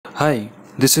Hi,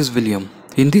 this is William.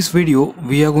 In this video,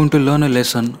 we are going to learn a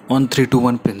lesson on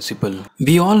 3-to-1 principle.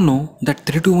 We all know that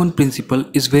 3-to-1 principle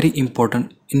is very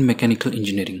important in mechanical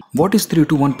engineering. What is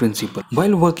 3-to-1 principle?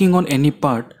 While working on any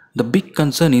part, the big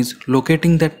concern is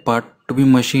locating that part to be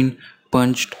machined,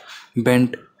 punched,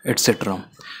 bent, etc.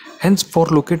 Hence, for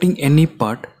locating any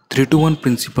part, 3-to-1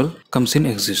 principle comes in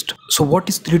exist. So what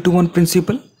is 3-to-1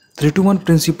 principle? 3-to-1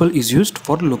 principle is used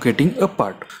for locating a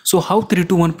part. So how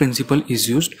 3-to-1 principle is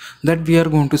used, that we are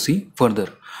going to see further.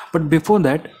 But before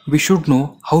that, we should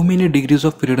know how many degrees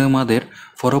of freedom are there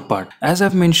for a part. As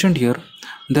I've mentioned here,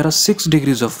 there are 6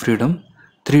 degrees of freedom,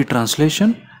 3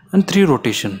 translation and 3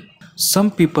 rotation.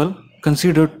 Some people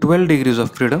consider 12 degrees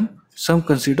of freedom, some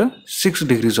consider 6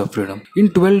 degrees of freedom. In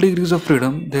 12 degrees of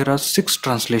freedom, there are 6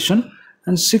 translation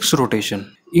and 6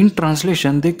 rotation. In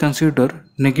translation, they consider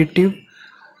negative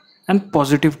and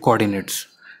positive coordinates,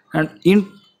 and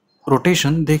in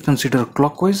rotation they consider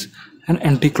clockwise and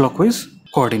anti-clockwise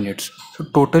coordinates. So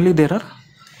totally there are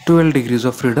 12 degrees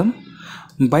of freedom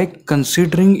by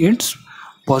considering its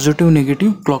positive,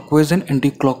 negative, clockwise and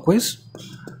anti-clockwise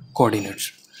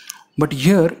coordinates. But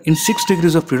here in 6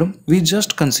 degrees of freedom we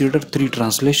just consider 3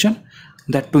 translation,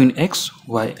 that 2 in x,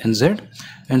 y and z,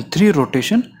 and 3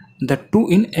 rotation, that 2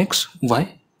 in x,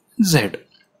 y, z.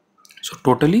 So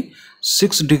totally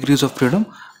 6 degrees of freedom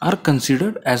are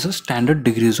considered as a standard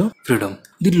degrees of freedom.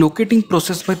 The locating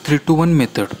process by 3-to-1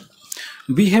 method.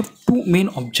 We have two main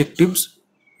objectives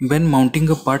when mounting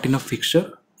a part in a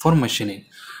fixture for machining.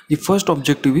 The first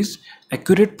objective is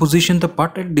accurate position the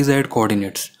part at desired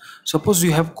coordinates. Suppose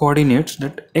you have coordinates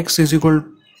that x is equal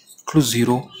to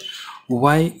 0,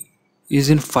 y is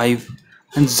in 5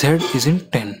 and z is in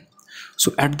 10.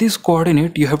 So at this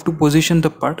coordinate you have to position the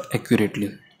part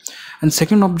accurately. And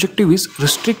second objective is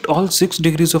restrict all 6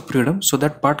 degrees of freedom so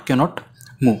that part cannot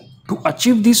move. To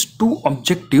achieve these two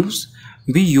objectives,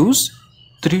 we use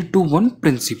 3-to-1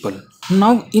 principle.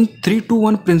 Now in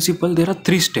 3-to-1 principle there are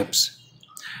 3 steps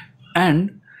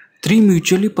and 3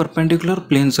 mutually perpendicular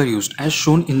planes are used as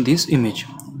shown in this image.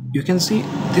 You can see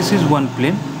this is one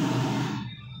plane,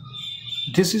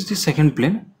 this is the second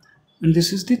plane, and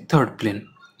this is the third plane.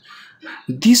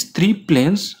 These 3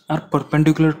 planes are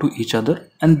perpendicular to each other,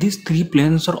 and these 3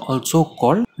 planes are also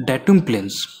called datum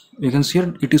planes. You can see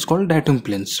here it is called datum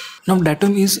planes. Now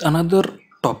datum is another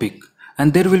topic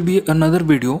and there will be another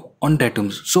video on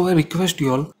datums. So I request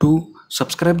you all to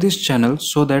subscribe this channel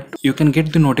so that you can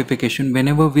get the notification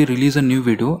whenever we release a new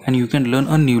video and you can learn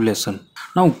a new lesson.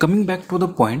 Now coming back to the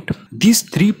point, these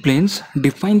 3 planes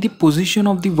define the position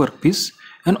of the workpiece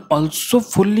and also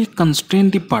fully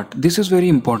constrain the part. This is very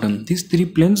important. These 3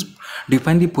 planes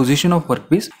define the position of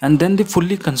workpiece and then they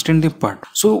fully constrain the part.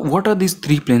 So what are these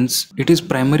 3 planes? It is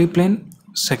primary plane,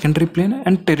 secondary plane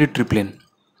and territory plane.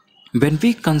 When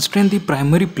we constrain the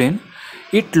primary plane,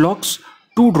 it locks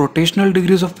 2 rotational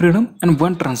degrees of freedom and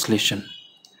 1 translation.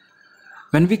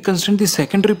 When we constrain the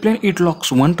secondary plane, it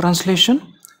locks 1 translation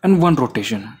and 1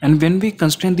 rotation, and when we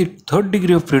constrain the third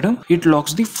degree of freedom, it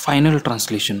locks the final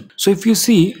translation. So if you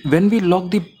see, when we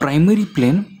lock the primary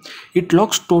plane, it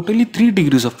locks totally 3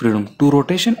 degrees of freedom, 2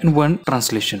 rotation and 1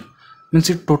 translation,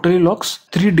 means it totally locks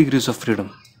 3 degrees of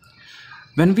freedom.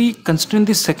 When we constrain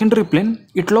the secondary plane,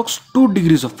 it locks 2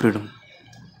 degrees of freedom,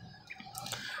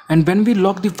 and when we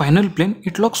lock the final plane,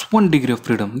 it locks 1 degree of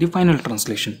freedom, the final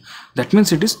translation. That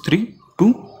means it is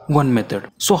 3-to-1 method.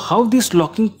 So how this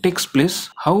locking takes place,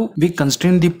 how we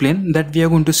constrain the plane, that we are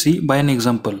going to see by an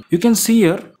example. You can see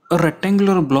here a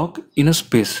rectangular block in a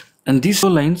space, and these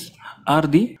lines are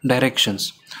the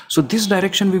directions. So this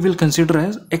direction we will consider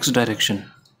as x direction,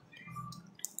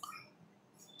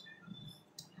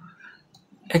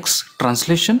 x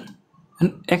translation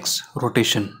and x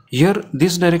rotation. Here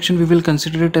this direction we will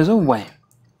consider it as a y,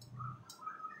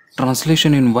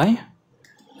 translation in y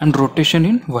and rotation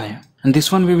in y, and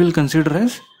this one we will consider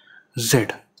as z,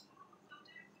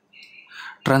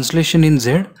 translation in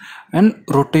z and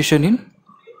rotation in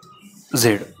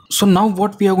z. So now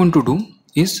what we are going to do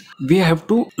is we have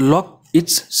to lock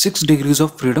its 6 degrees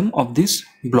of freedom of this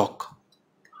block.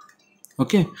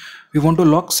 Okay, we want to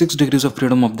lock 6 degrees of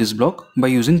freedom of this block by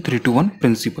using 3-to-1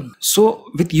 principle. So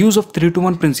with use of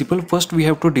 3-to-1 principle, first we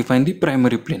have to define the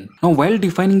primary plane. Now while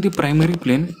defining the primary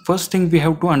plane, first thing we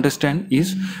have to understand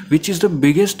is which is the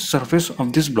biggest surface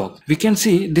of this block. We can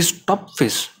see this top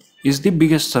face is the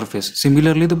biggest surface.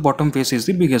 Similarly, the bottom face is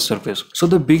the biggest surface. So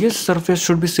the biggest surface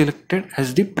should be selected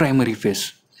as the primary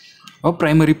face or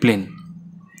primary plane.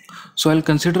 So I'll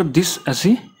consider this as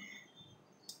a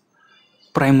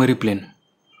primary plane.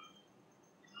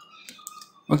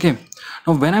 Okay,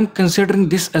 Now when I'm considering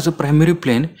this as a primary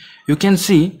plane, you can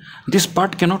see this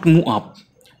part cannot move up.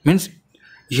 Means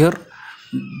here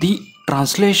the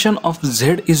translation of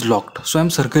Z is locked. So I'm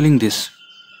circling this.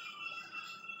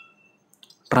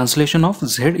 Translation of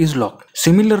Z is locked.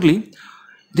 Similarly,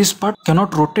 this part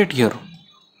cannot rotate here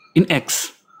in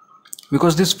X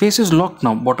because this face is locked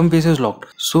now. Bottom face is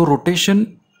locked. So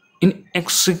rotation in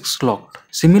X is locked.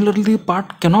 Similarly, the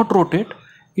part cannot rotate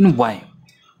in Y.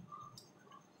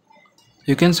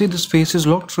 You can see this face is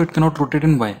locked, so it cannot rotate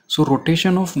in Y. So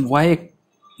rotation of Y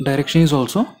direction is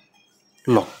also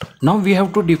locked. Now we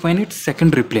have to define its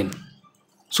secondary plane.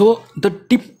 So the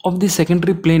tip of the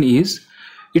secondary plane is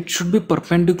it should be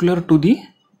perpendicular to the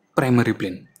primary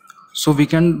plane. So we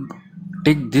can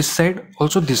take this side,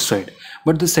 also this side.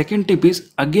 But the second tip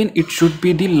is again it should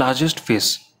be the largest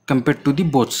face compared to the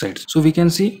both sides. So we can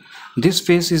see this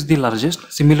face is the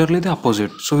largest, similarly the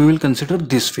opposite. So we will consider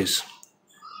this face.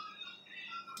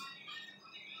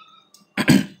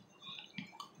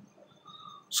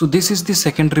 So this is the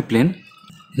secondary plane.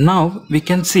 Now we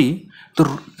can see the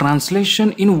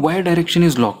translation in Y direction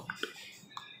is locked.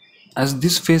 As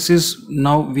this face is,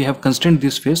 now we have constrained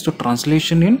this face, so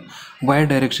translation in Y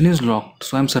direction is locked.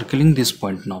 So I am circling this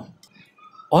point now.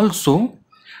 Also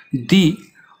the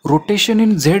rotation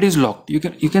in Z is locked. You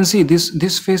can see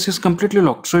this face is completely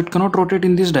locked, so it cannot rotate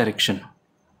in this direction.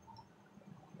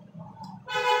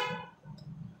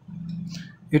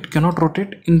 It cannot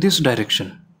rotate in this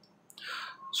direction.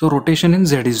 So rotation in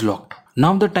Z is locked.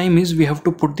 Now the time is we have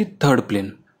to put the third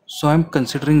plane. So I am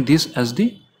considering this as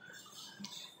the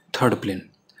third plane.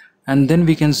 And then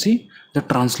we can see the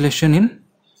translation in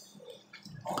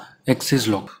X is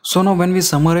locked. So now when we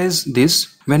summarize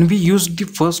this, when we used the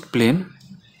first plane,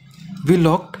 we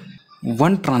locked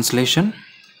one translation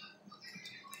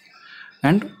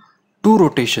and two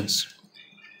rotations.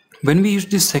 When we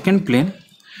used the second plane,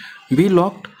 we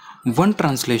locked one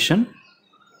translation,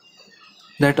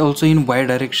 that also in Y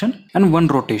direction, and one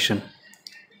rotation,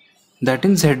 that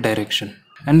in Z direction.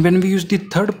 And when we use the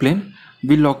third plane,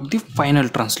 we lock the final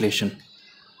translation.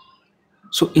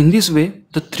 So in this way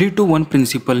the 3-to-1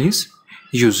 principle is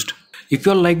used. If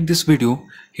you all like this video,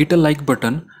 hit a like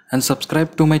button and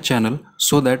subscribe to my channel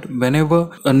so that whenever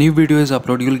a new video is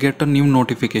uploaded, you will get a new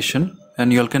notification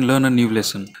and you all can learn a new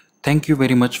lesson. Thank you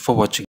very much for watching.